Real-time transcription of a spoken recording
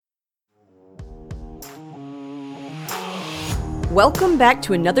Welcome back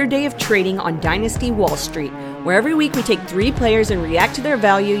to another day of trading on Dynasty Wall Street, where every week we take 3 players and react to their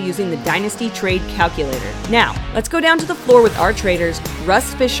value using the Dynasty Trade Calculator. Now, let's go down to the floor with our traders,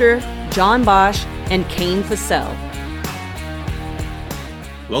 Russ Fisher, John Bosch, and Kane Fassell.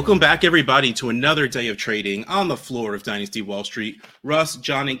 Welcome back, everybody, to another day of trading on the floor of Dynasty Wall Street. Russ,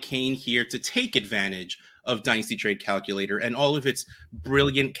 John, and Kane here to take advantage of Dynasty Trade Calculator and all of its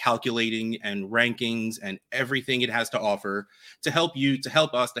brilliant calculating and rankings and everything it has to offer to help you, to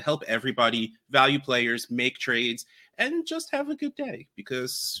help us, to help everybody value players, make trades, and just have a good day,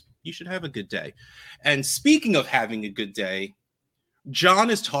 because you should have a good day. And speaking of having a good day, John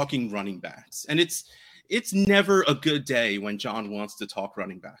is talking running backs, and it's never a good day when John wants to talk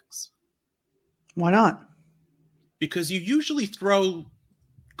running backs. Why not? Because you usually throw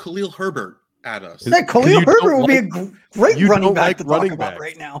Khalil Herbert at us. That Khalil Herbert will be a great running back to talk about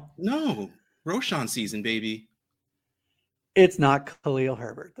right now. No, Roshan season, baby. It's not Khalil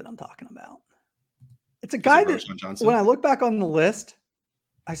Herbert that I'm talking about. It's a guy that, when I look back on the list,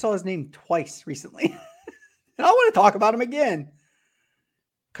 I saw his name twice recently. And I want to talk about him again.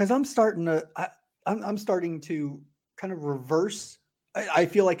 Because I'm starting to kind of reverse. I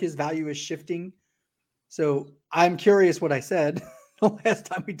feel like his value is shifting. So I'm curious what I said the last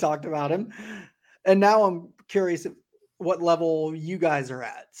time we talked about him. And now I'm curious at what level you guys are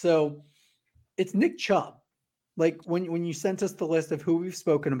at. So it's Nick Chubb. Like when you sent us the list of who we've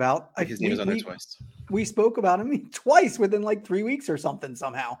spoken about. His name is on there twice. We spoke about him twice within like 3 weeks or something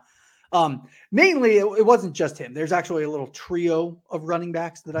somehow. Mainly it wasn't just him. There's actually a little trio of running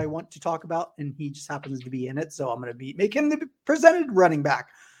backs that I want to talk about, and he just happens to be in it. So I'm going to make him the presented running back.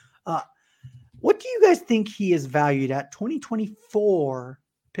 What do you guys think he is valued at 2024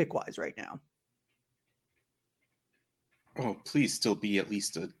 pick wise right now? Oh, please still be at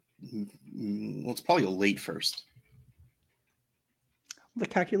least it's probably a late first. The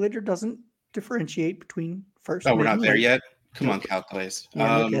calculator doesn't differentiate between first. Oh, we're not there yet. Come on, calculator.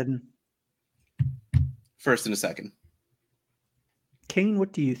 Yeah, first and a second. Kane,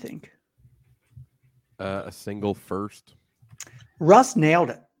 what do you think? A single first. Russ nailed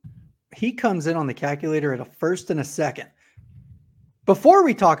it. He comes in on the calculator at a first and a second. Before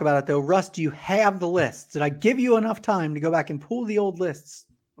we talk about it, though, Russ, do you have the lists? Did I give you enough time to go back and pull the old lists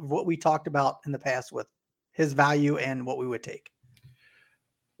of what we talked about in the past with his value and what we would take?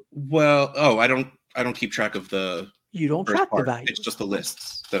 Well, I don't keep track of the. You don't track the value. It's just the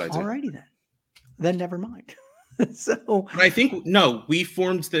lists that I do. Alrighty then. Then never mind. So but I think we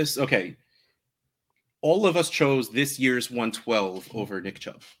formed this. Okay. All of us chose this year's 112 over Nick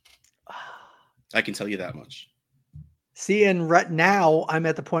Chubb. I can tell you that much. See, and right now I'm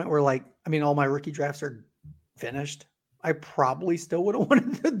at the point where all my rookie drafts are finished. I probably still would have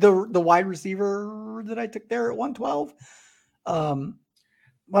wanted the wide receiver that I took there at 112. I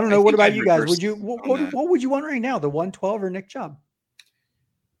don't know. What about you guys? What would you want right now? The 112 or Nick Chubb?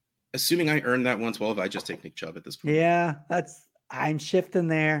 Assuming I earned that 112, I just take Nick Chubb at this point. Yeah, I'm shifting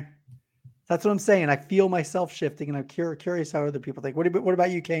there. That's what I'm saying. I feel myself shifting, and I'm curious how other people think. What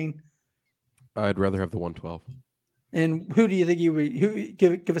about you, Kane? I'd rather have the 112. And who do you think you would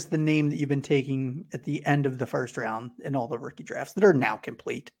give us the name that you've been taking at the end of the first round in all the rookie drafts that are now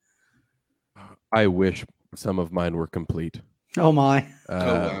complete? I wish some of mine were complete. Oh my.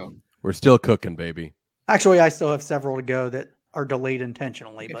 Wow. We're still cooking, baby. Actually, I still have several to go that are delayed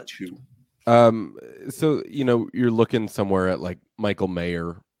intentionally, but two. So you're looking somewhere at like Michael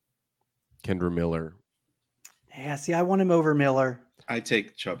Mayer, Kendra Miller. Yeah, see, I want him over Miller. I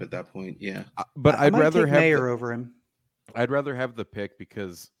take Chubb at that point, yeah. But I'd rather have Mayer over him. I'd rather have the pick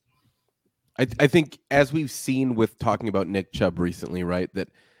because I think, as we've seen with talking about Nick Chubb recently, right, that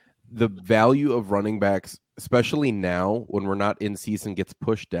the value of running backs, especially now when we're not in season, gets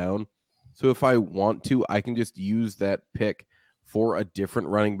pushed down. So if I want to, I can just use that pick for a different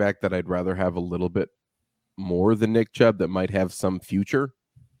running back that I'd rather have a little bit more than Nick Chubb that might have some future.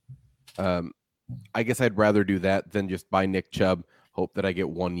 I guess I'd rather do that than just buy Nick Chubb, hope that I get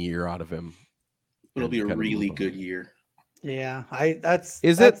 1 year out of him. It'll be a really good year. Yeah,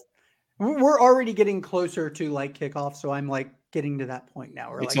 we're already getting closer to like kickoff, so I'm like getting to that point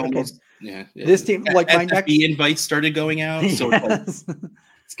now. It's almost This team, like my next invites started going out, so yes.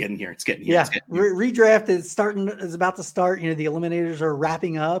 it's getting here. Yeah, redraft is about to start. The eliminators are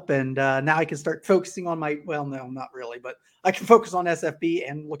wrapping up, and now I can start focusing on no, not really, but I can focus on SFB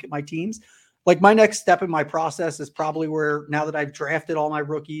and look at my teams. Like my next step in my process is probably where, now that I've drafted all my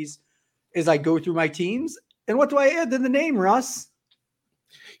rookies, is I go through my teams. And what do I add to the name, Russ?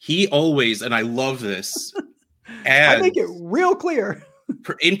 He always, and I love this, I make it real clear.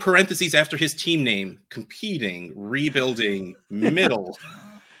 In parentheses after his team name, competing, rebuilding, middle.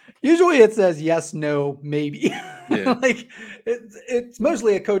 Usually it says yes, no, maybe. Yeah. Like it's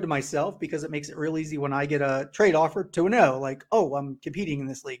mostly a code to myself because it makes it real easy when I get a trade offer to a no. Like, oh, I'm competing in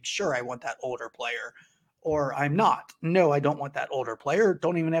this league. Sure, I want that older player. Or I'm not. No, I don't want that older player.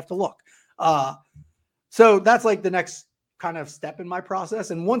 Don't even have to look. So that's like the next kind of step in my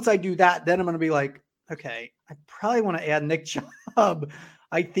process. And once I do that, then I'm going to be like, okay, I probably want to add Nick Chubb.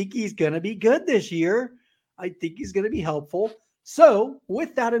 I think he's going to be good this year. I think he's going to be helpful. So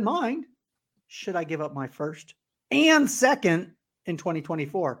with that in mind, should I give up my first and second in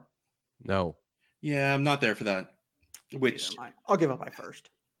 2024? No. Yeah, I'm not there for that. Which I'll give up my first.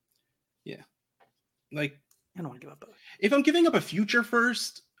 Yeah. Like, I don't want to give up both. If I'm giving up a future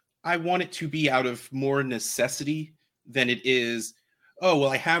first, I want it to be out of more necessity than it is, oh, well,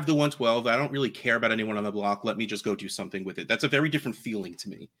 I have the 112. I don't really care about anyone on the block. Let me just go do something with it. That's a very different feeling to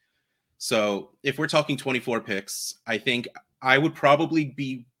me. So if we're talking 24 picks, I think I would probably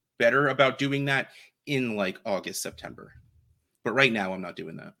be better about doing that in like August, September. But right now, I'm not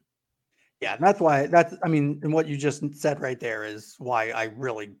doing that. Yeah, and and what you just said right there is why I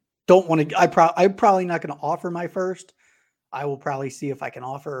really don't want to. I'm probably not going to offer my first. I will probably see if I can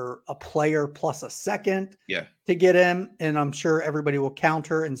offer a player plus a second to get him. And I'm sure everybody will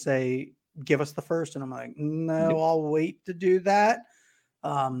counter and say, give us the first. And I'm like, no, I'll wait to do that.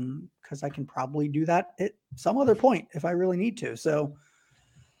 Because I can probably do that at some other point if I really need to. So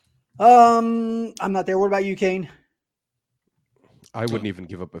I'm not there. What about you, Kane? I wouldn't even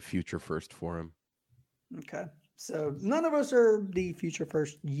give up a future first for him. Okay. So none of us are the future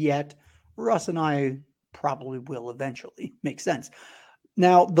first yet. Russ and I probably will eventually. Makes sense.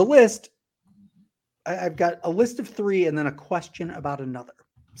 Now, the list, I've got a list of 3 and then a question about another.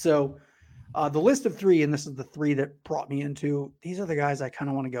 So the list of 3, and this is the 3 that brought me into, these are the guys I kind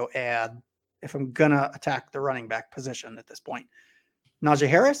of want to go add if I'm going to attack the running back position at this point. Najee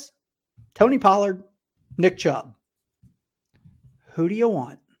Harris, Tony Pollard, Nick Chubb. Who do you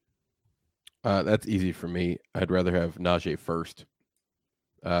want? That's easy for me. I'd rather have Najee first.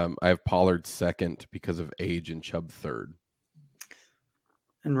 I have Pollard second because of age and Chubb third.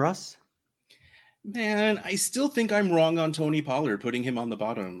 And Russ? Man, I still think I'm wrong on Tony Pollard, putting him on the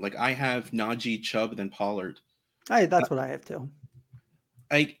bottom. Like, I have Najee, Chubb, then Pollard. That's what I have too.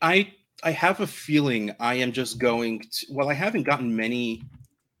 I have a feeling I am just going to, well, I haven't gotten many.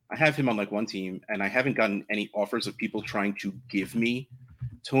 I have him on like one team, and I haven't gotten any offers of people trying to give me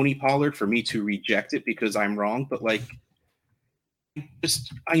Tony Pollard for me to reject it because I'm wrong. But like,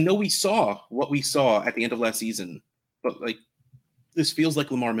 I know we saw what we saw at the end of last season, but like, this feels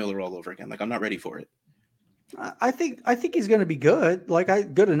like Lamar Miller all over again. Like, I'm not ready for it. I think he's going to be good.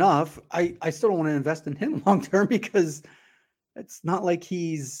 Good enough. I still don't want to invest in him long term because it's not like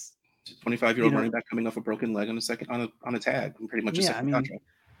he's 25-year-old running back coming off a broken leg on a tag, pretty much a second contract.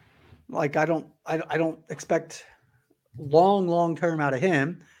 Like, I don't expect long term out of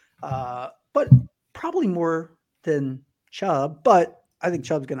him, but probably more than Chubb. But I think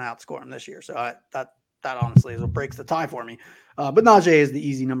Chubb's going to outscore him this year. So that honestly is what breaks the tie for me. But Najee is the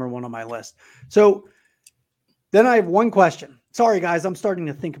easy number 1 on my list. So then I have one question. Sorry, guys, I'm starting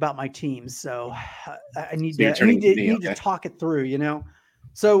to think about my teams. So I need to talk it through, you know?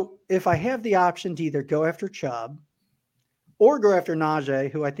 So if I have the option to either go after Chubb or go after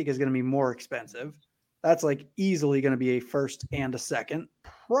Najee, who I think is going to be more expensive, that's like easily going to be a first and a second,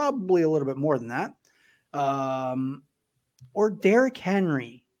 probably a little bit more than that. Or Derrick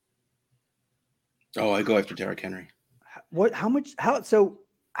Henry. Oh, I go after Derrick Henry. How much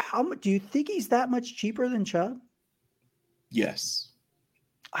do you think he's that much cheaper than Chubb? Yes.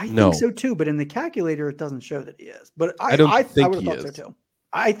 I think so too, but in the calculator it doesn't show that he is. But I would have thought so too.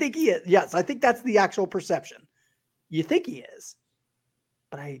 I think he is. Yes, I think that's the actual perception. You think he is.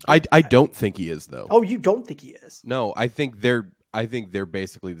 But I don't think he is though. Oh, you don't think he is? No, I think they're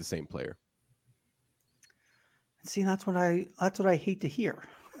basically the same player. See, that's what I hate to hear.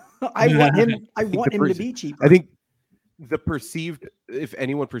 I want him to be cheaper. I think if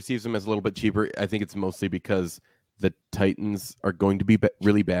anyone perceives him as a little bit cheaper, I think it's mostly because the Titans are going to be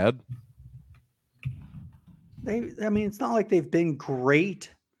really bad. It's not like they've been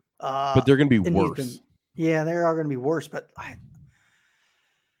great. But they're going to be worse. They are going to be worse, but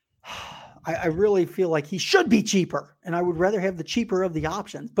I really feel like he should be cheaper, and I would rather have the cheaper of the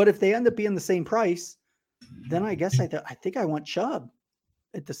options. But if they end up being the same price, then I guess I think I want Chubb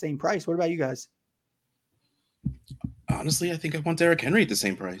at the same price. What about you guys? Honestly, I think I want Derrick Henry at the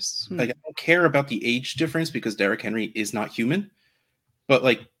same price. Like, I don't care about the age difference because Derrick Henry is not human, but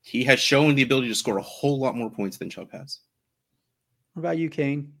like, he has shown the ability to score a whole lot more points than Chubb has. What about you,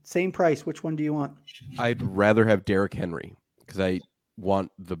 Kane? Same price. Which one do you want? I'd rather have Derrick Henry because I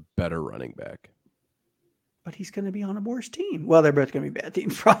want the better running back. But he's going to be on a worse team. Well, they're both going to be bad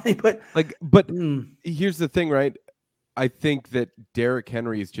teams, probably. But here's the thing, right? I think that Derrick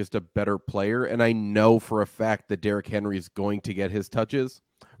Henry is just a better player, and I know for a fact that Derrick Henry is going to get his touches.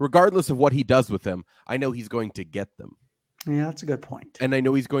 Regardless of what he does with them, I know he's going to get them. Yeah, that's a good point. And I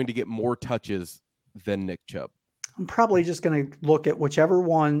know he's going to get more touches than Nick Chubb. I'm probably just going to look at whichever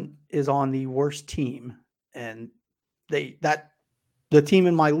one is on the worst team, and the team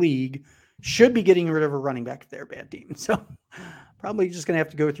in my league should be getting rid of a running back if they're a bad team. So probably just going to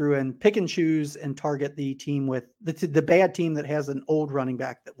have to go through and pick and choose and target the team with the bad team that has an old running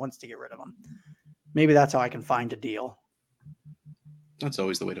back that wants to get rid of them. Maybe that's how I can find a deal. That's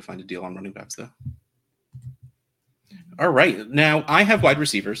always the way to find a deal on running backs, though. All right. Now, I have wide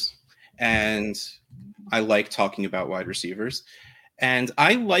receivers, and I like talking about wide receivers. And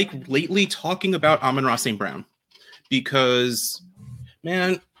I like lately talking about Amon-Ra St. Brown because,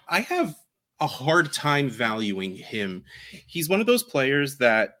 man, I have a hard time valuing him. He's one of those players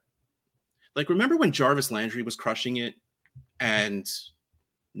that, like, remember when Jarvis Landry was crushing it and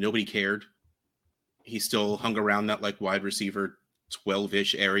nobody cared? He still hung around that, like, wide receiver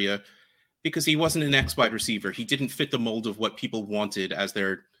 12-ish area because he wasn't an X wide receiver. He didn't fit the mold of what people wanted as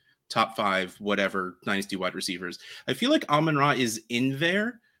their top 5, whatever, Dynasty wide receivers. I feel like Amon-Ra is in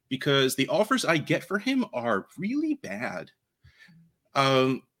there because the offers I get for him are really bad.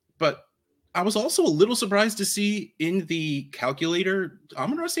 But I was also a little surprised to see in the calculator,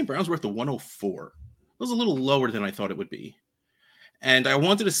 Amon-Ra St. Brown's worth a 104. It was a little lower than I thought it would be. And I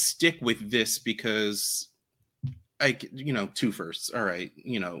wanted to stick with this because, two firsts. All right,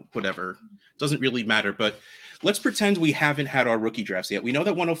 whatever. Doesn't really matter. But let's pretend we haven't had our rookie drafts yet. We know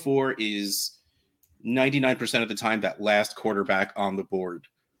that 104 is 99% of the time that last quarterback on the board.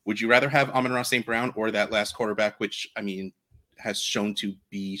 Would you rather have Amon-Ra St. Brown or that last quarterback, which, has shown to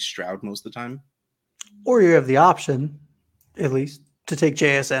be Stroud most of the time? Or you have the option, at least, to take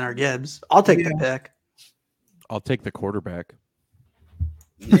JSN or Gibbs. I'll take the pick. I'll take the quarterback.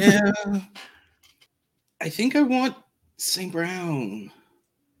 Yeah. I think I want St. Brown.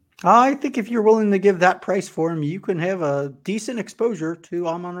 I think if you're willing to give that price for him, you can have a decent exposure to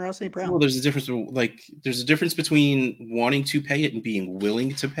Amon-Ra St. Brown. Well, there's a difference between wanting to pay it and being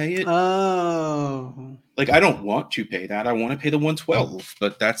willing to pay it. Oh. Like, I don't want to pay that. I want to pay the 112,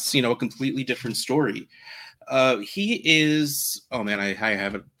 but that's, a completely different story. He is, oh man, I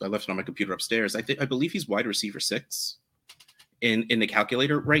have it. I left it on my computer upstairs. I believe he's wide receiver 6 in the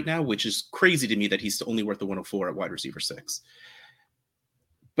calculator right now, which is crazy to me that he's only worth the 104 at wide receiver 6.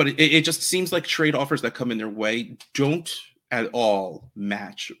 But it just seems like trade offers that come in their way don't at all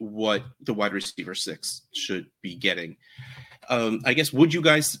match what the wide receiver 6 should be getting. I guess, would you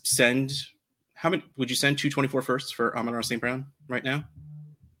guys send, would you send 224 firsts for Amon-Ra St. Brown right now?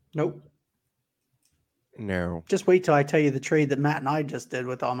 Nope. No. Just wait till I tell you the trade that Matt and I just did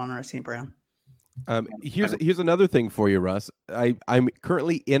with Amon-Ra St. Brown. Here's another thing for you, Russ. I'm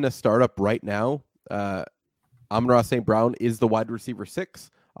currently in a startup right now. Amon-Ra St. Brown is the wide receiver 6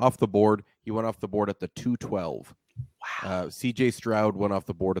 off the board. He went off the board at the 212. Wow. CJ Stroud went off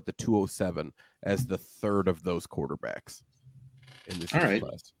the board at the 207 as the third of those quarterbacks in this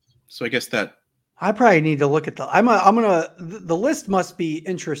class. So I guess that I probably need to look at the list must be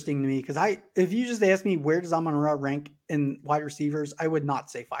interesting to me because if you just ask me where does Amon-Ra rank in wide receivers, I would not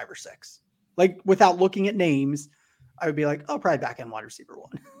say 5 or 6. Like, without looking at names, I would be like, oh, probably back in wide receiver 1.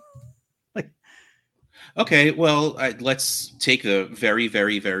 Okay, well, let's take the very,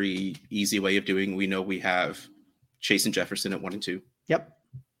 very, very easy way of doing. We know we have Chase and Jefferson at 1 and 2. Yep.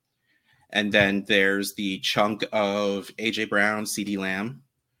 And then there's the chunk of AJ Brown, CeeDee Lamb,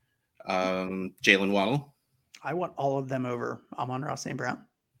 Jalen Waddle. I want all of them over Amon-Ra St. Brown.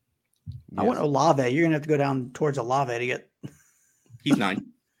 Yes. I want Olave. You're going to have to go down towards Olave to get. He's 9.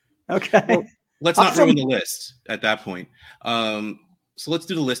 Okay. Well, let's not ruin the list at that point. So let's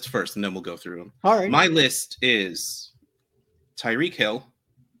do the list first, and then we'll go through them. All right. My list is Tyreek Hill,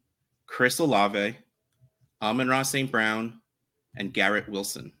 Chris Olave, Amon-Ra St. Brown, and Garrett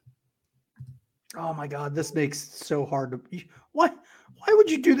Wilson. Oh, my God. This makes it so hard to – Why would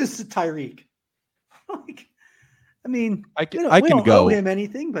you do this to Tyreek? I can don't go. owe him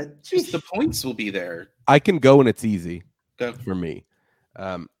anything, but just the points will be there. I can go, and it's easy for me.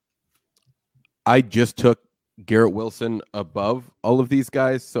 I just took Garrett Wilson above all of these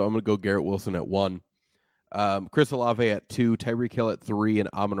guys, so I'm going to go Garrett Wilson at 1, Chris Olave at 2, Tyreek Hill at 3, and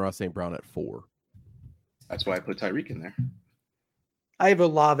Amon-Ra St. Brown at 4. That's why I put Tyreek in there. I have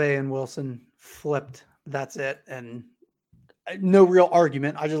Olave and Wilson flipped. That's it. And no real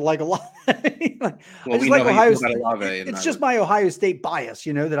argument. I just like Olave. Well, I just like Ohio State. It's just my Ohio State bias,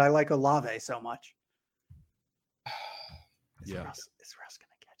 that I like Olave so much. Is Russ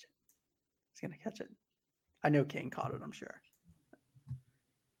going to catch it? He's going to catch it. I know Kane caught it, I'm sure.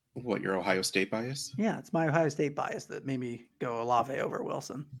 What, your Ohio State bias? Yeah, it's my Ohio State bias that made me go Olave over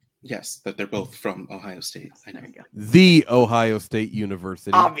Wilson. Yes, that they're both from Ohio State. I know. The Ohio State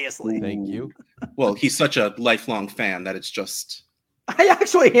University. Obviously. Thank you. Well, he's such a lifelong fan that it's just... I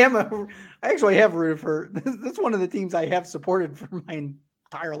actually have rooted for... That's one of the teams I have supported for my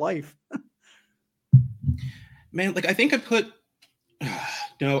entire life. Man, I think I put...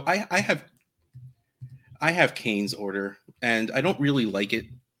 No, I have Kane's order, and I don't really like it.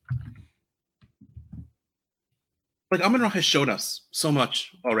 Amon-Ra has shown us so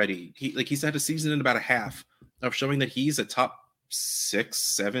much already. He's had a season and about a half of showing that he's a top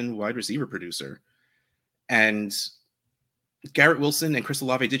 6-7 wide receiver producer. And Garrett Wilson and Chris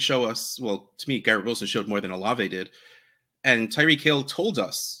Olave did show us, well, to me, Garrett Wilson showed more than Olave did. And Tyreek Hill told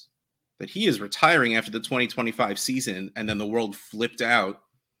us that he is retiring after the 2025 season, and then the world flipped out.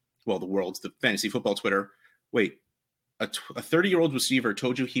 Well, the fantasy football Twitter. Wait, a 30-year-old receiver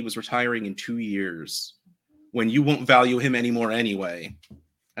told you he was retiring in 2 years when you won't value him anymore anyway.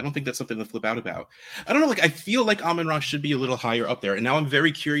 I don't think that's something to flip out about. I don't know. I feel like Amon-Ra should be a little higher up there. And now I'm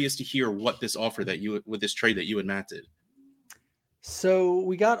very curious to hear what this offer with this trade that you and Matt did. So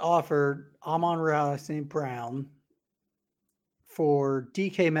we got offered Amon-Ra St. Brown for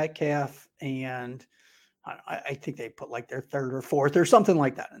DK Metcalf, and I think they put their third or fourth or something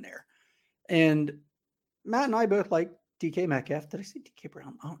like that in there. And Matt and I both like DK Metcalf. Did I say DK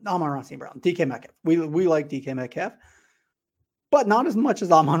Brown? Oh, Amon-Ra St. Brown. DK Metcalf. We like DK Metcalf, but not as much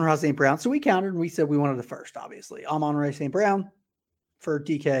as Amon-Ra St. Brown. So we countered and we said we wanted the first, obviously. Amon-Ra St. Brown for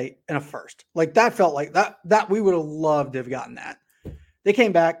DK and a first. That felt like that we would have loved to have gotten that. They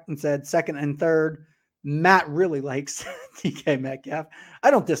came back and said second and third. Matt really likes DK Metcalf.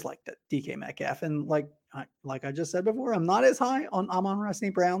 I don't dislike DK Metcalf. And like I just said before, I'm not as high on Amon-Ra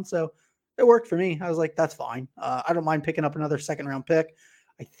St. Brown. So it worked for me. I was like, that's fine. I don't mind picking up another second round pick.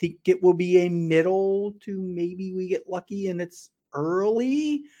 I think it will be a middle to maybe we get lucky and it's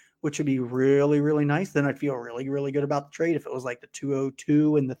early, which would be really, really nice. Then I'd feel really, really good about the trade if it was like the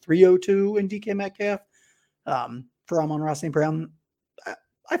 202 and the 302 in DK Metcalf for Amon-Ra St. Brown.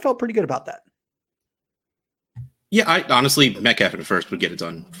 I felt pretty good about that. Yeah, I honestly, Metcalf in a first would get it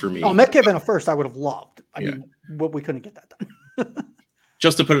done for me. Oh, Metcalf in a first I would have loved. I mean, we couldn't get that done.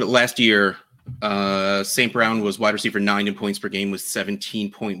 Just to put it, last year, St. Brown was wide receiver 9 in points per game with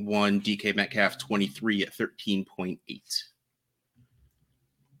 17.1. DK Metcalf 23 at 13.8.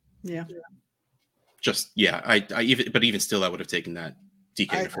 Yeah. Even still, I would have taken that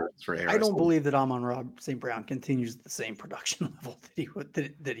DK for ARS. I don't believe that Amon-Ra St. Brown continues the same production level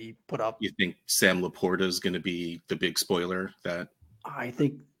that he put up. You think Sam Laporta is going to be the big spoiler? I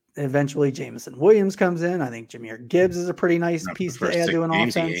think eventually Jameson Williams comes in. I think Jahmyr Gibbs is a pretty nice piece to add to an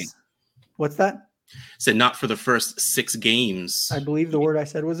offense. What's that? Said not for the first 6 games. I believe the word I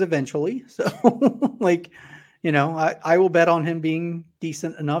said was eventually. So, I will bet on him being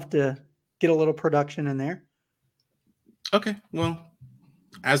decent enough to get a little production in there. Okay, well,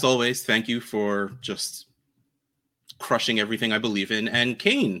 as always, thank you for just crushing everything I believe in. And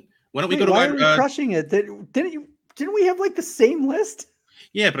Kane, why don't we go to crushing it? Didn't we have the same list?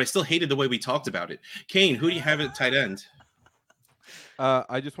 Yeah, but I still hated the way we talked about it. Kane, who do you have at tight end?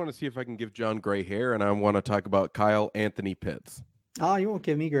 I just want to see if I can give John gray hair, and I want to talk about Kyle Anthony Pitts. Oh, you won't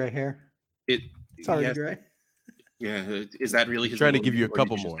give me gray hair. Sorry, gray. Yeah, is that really his? Trying to give you a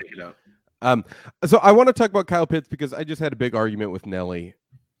couple more. So I want to talk about Kyle Pitts because I just had a big argument with Nelly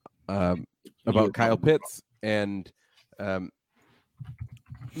about Kyle Pitts, and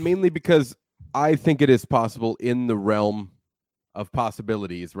mainly because I think it is possible in the realm of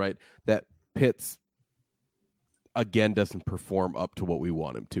possibilities, right, that Pitts again doesn't perform up to what we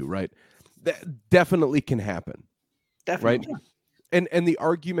want him to, right? That definitely can happen. Definitely. Right? And the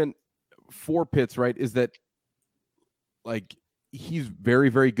argument for Pitts, right, is that he's very,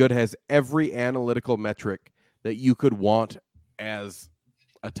 very good, has every analytical metric that you could want as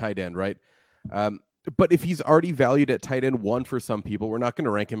a tight end, right? But if he's already valued at tight end 1 for some people, we're not going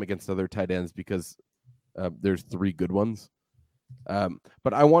to rank him against other tight ends because there's 3 good ones.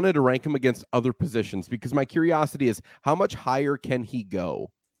 But I wanted to rank him against other positions because my curiosity is how much higher can he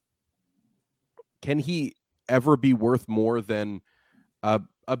go? Can he ever be worth more than a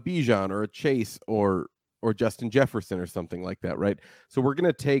Bijan or a Chase or Justin Jefferson or something like that, right? So we're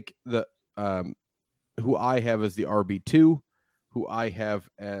going to take the who I have as the RB2, who I have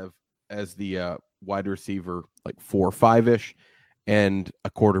as the wide receiver like 4 or 5-ish, and a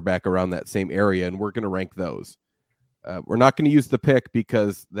quarterback around that same area, and we're going to rank those. We're not going to use the pick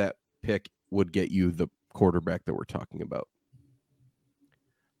because that pick would get you the quarterback that we're talking about.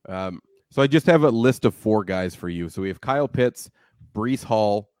 So I just have a list of 4 guys for you. So we have Kyle Pitts, Breece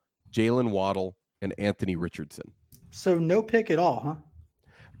Hall, Jalen Waddle, and Anthony Richardson. So no pick at all, huh?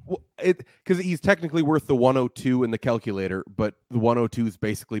 Well, because he's technically worth the 102 in the calculator, but the 102 has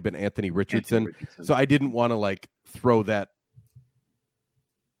basically been Anthony Richardson. So I didn't want to like throw that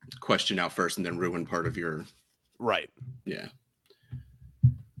question out first and then ruin part of your right. Yeah.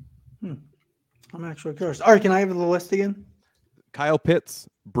 I'm actually curious. All right, can I have the list again? Kyle Pitts,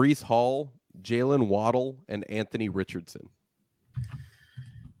 Breece Hall, Jalen Waddle, and Anthony Richardson.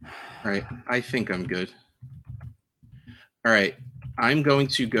 All right, I think I'm good. All right, I'm going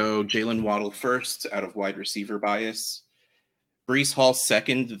to go Jalen Waddle first out of wide receiver bias. Breece Hall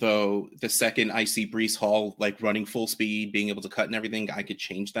second, though the second I see Breece Hall like running full speed, being able to cut and everything, I could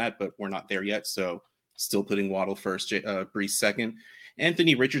change that, but we're not there yet. So still putting Waddle first, Breece second.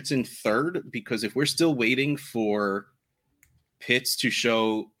 Anthony Richardson third, because if we're still waiting for Pitts to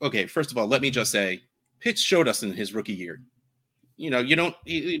show, okay, first of all, let me just say, Pitts showed us in his rookie year.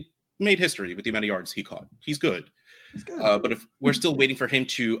 He made history with the amount of yards he caught. He's good. But if we're still waiting for him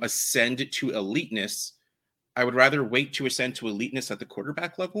to ascend to eliteness, I would rather wait to ascend to eliteness at the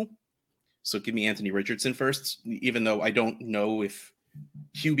quarterback level. So give me Anthony Richardson first, even though I don't know if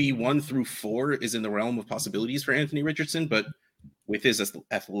QB 1 through 4 is in the realm of possibilities for Anthony Richardson, but with his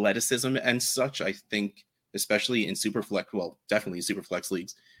athleticism and such, I think, especially in Superflex, well, definitely in Superflex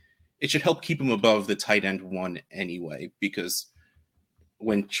leagues, it should help keep him above the tight end 1 anyway, because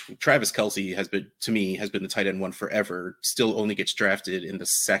when Travis Kelce has been the tight end 1 forever, still only gets drafted in the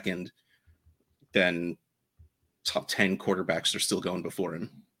second, then top 10 quarterbacks are still going before him.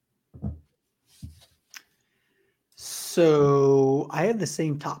 So I have the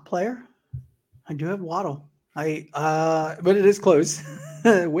same top player. I do have Waddle. But it is close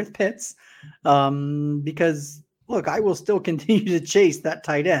with Pitts. Because look, I will still continue to chase that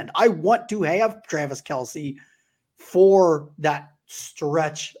tight end. I want to have Travis Kelce for that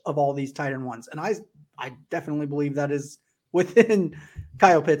stretch of all these tight end ones. And I definitely believe that is within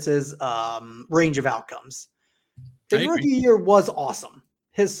Kyle Pitts's range of outcomes. His rookie year was awesome.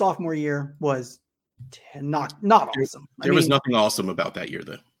 His sophomore year was not awesome. There was nothing awesome about that year,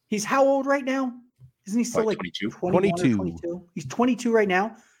 though. He's how old right now? Isn't he still like 22? 22. He's 22 right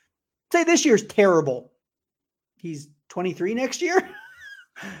now. Say this year's terrible. He's 23 next year.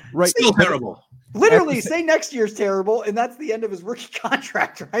 Right. Still terrible. Literally say next year's terrible, and that's the end of his rookie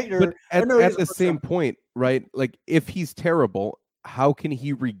contract, right? But at the same point, right? Like if he's terrible, how can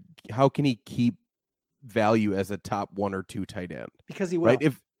he keep value as a top 1 or 2 tight end? Because he will. Right?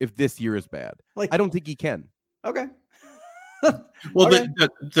 If this year is bad. I don't think he can. Okay. Well,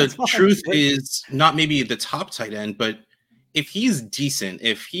 the truth is not maybe the top tight end, but if he's decent,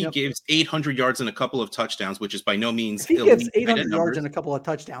 if he gives 800 yards and a couple of touchdowns, which is by no means if he gives 800 yards and a couple of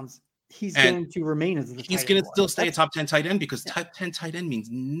touchdowns, he's going to remain as the he's going to still stay a top 10 tight end because top 10 tight end means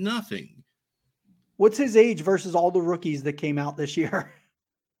nothing. What's his age versus all the rookies that came out this year?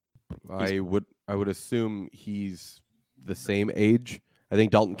 I would assume he's the same age. I think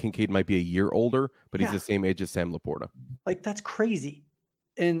Dalton Kincaid might be a year older, but he's the same age as Sam Laporta. Like, that's crazy.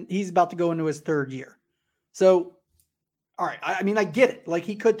 And he's about to go into his 3rd year. So, all right. I mean, I get it. Like,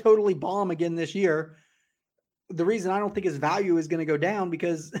 he could totally bomb again this year. The reason I don't think his value is going to go down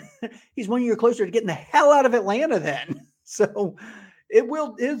because he's 1 year closer to getting the hell out of Atlanta then. So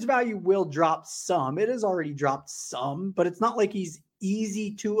his value will drop some. It has already dropped some, but it's not like he's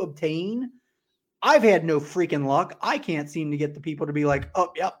easy to obtain. I've had no freaking luck. I can't seem to get the people to be like,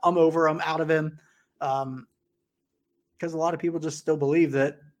 oh, yep, I'm over. I'm out of him. Because a lot of people just still believe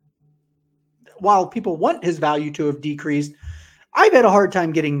that while people want his value to have decreased, I've had a hard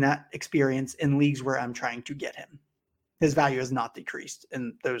time getting that experience in leagues where I'm trying to get him. His value has not decreased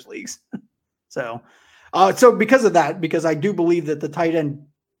in those leagues. So because of that, because I do believe that the tight end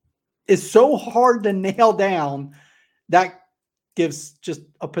is so hard to nail down, that gives just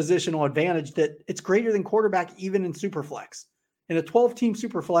a positional advantage that it's greater than quarterback, even in Superflex. In a 12-team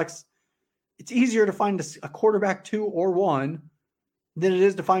Superflex, it's easier to find a quarterback 2 or 1 than it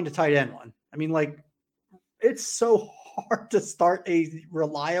is to find a tight end 1. I mean, like, it's so hard to start a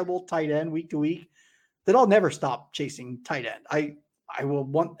reliable tight end week to week that I'll never stop chasing tight end. I will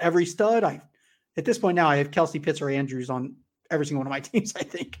want every stud. At this point now, I have Kelce, Pitts, or Andrews on every single one of my teams, I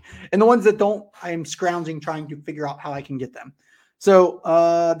think. And the ones that don't, I am scrounging, trying to figure out how I can get them. So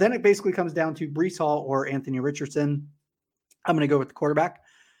then it basically comes down to Breece Hall or Anthony Richardson. I'm going to go with the quarterback.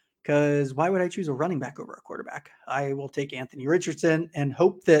 because why would I choose a running back over a quarterback? I will take Anthony Richardson and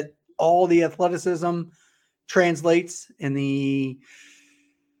hope that all the athleticism translates in the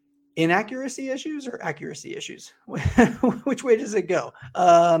inaccuracy issues or accuracy issues. Which way does it go?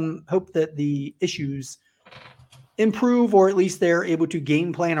 Hope that the issues improve, or at least they're able to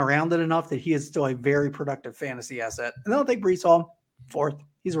game plan around it enough that he is still a very productive fantasy asset. And then I'll take Breece Hall, 4th.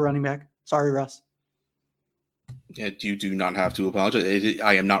 He's a running back. Sorry, Russ. Yeah, you do not have to apologize.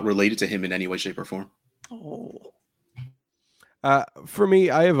 I am not related to him in any way, shape, or form. Oh. For me,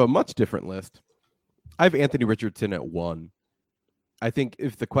 I have a much different list. I have Anthony Richardson at 1. I think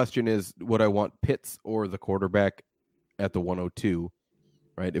if the question is, would I want Pitts or the quarterback at the 102,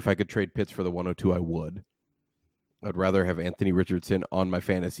 right? If I could trade Pitts for the 102, I would. I'd rather have Anthony Richardson on my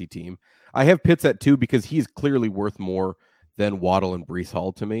fantasy team. I have Pitts at 2 because he's clearly worth more than Waddle and Breece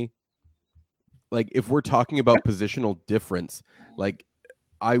Hall to me. Like, if we're talking about positional difference, like,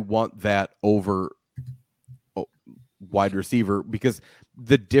 I want that over wide receiver, because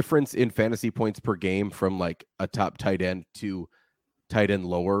the difference in fantasy points per game from like a top tight end to tight end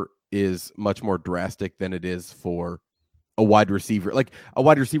lower is much more drastic than it is for a wide receiver. Like a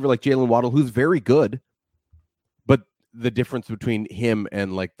wide receiver like Jalen Waddle, who's very good, but the difference between him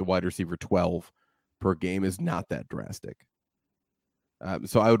and like the wide receiver 12 per game is not that drastic.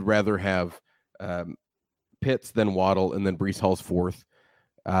 So I would rather have Pitts than Waddle, and then Breece Hall's 4th.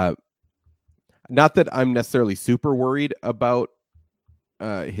 Not that I'm necessarily super worried about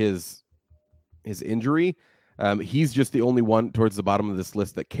his injury. He's just the only one towards the bottom of this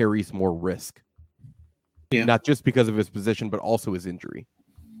list that carries more risk. Yeah. Not just because of his position, but also his injury.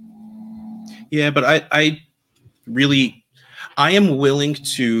 Yeah, but I am willing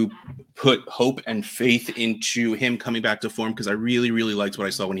to put hope and faith into him coming back to form, because I really, really liked what I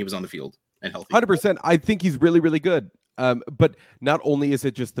saw when he was on the field and healthy. 100%. I think he's really, really good. But not only is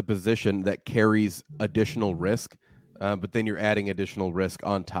it just the position that carries additional risk, but then you're adding additional risk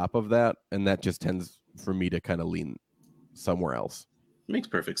on top of that, and that just tends for me to kind of lean somewhere else. Makes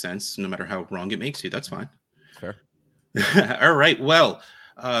perfect sense. No matter how wrong it makes you, that's fine. Fair. All right. Well,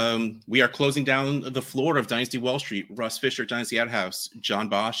 we are closing down the floor of Dynasty Wall Street. Russ Fisher, Dynasty Outhouse, John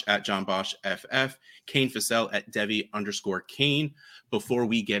Bosch at John Bosch FF, Kane Fassell at Devi_Kane. Before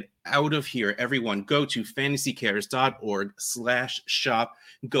we get out of here, everyone go to fantasycares.org/shop.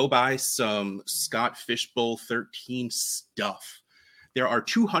 Go buy some Scott Fishbowl 13 stuff. There are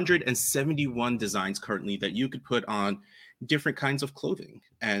 271 designs currently that you could put on different kinds of clothing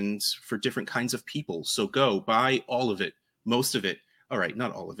and for different kinds of people. So go buy all of it, most of it. All right,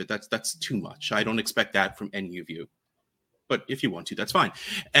 not all of it. That's too much. I don't expect that from any of you. But if you want to, that's fine.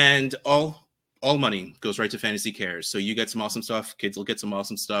 And all money goes right to Fantasy Cares. So you get some awesome stuff. Kids will get some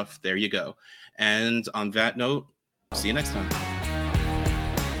awesome stuff. There you go. And on that note, see you next time.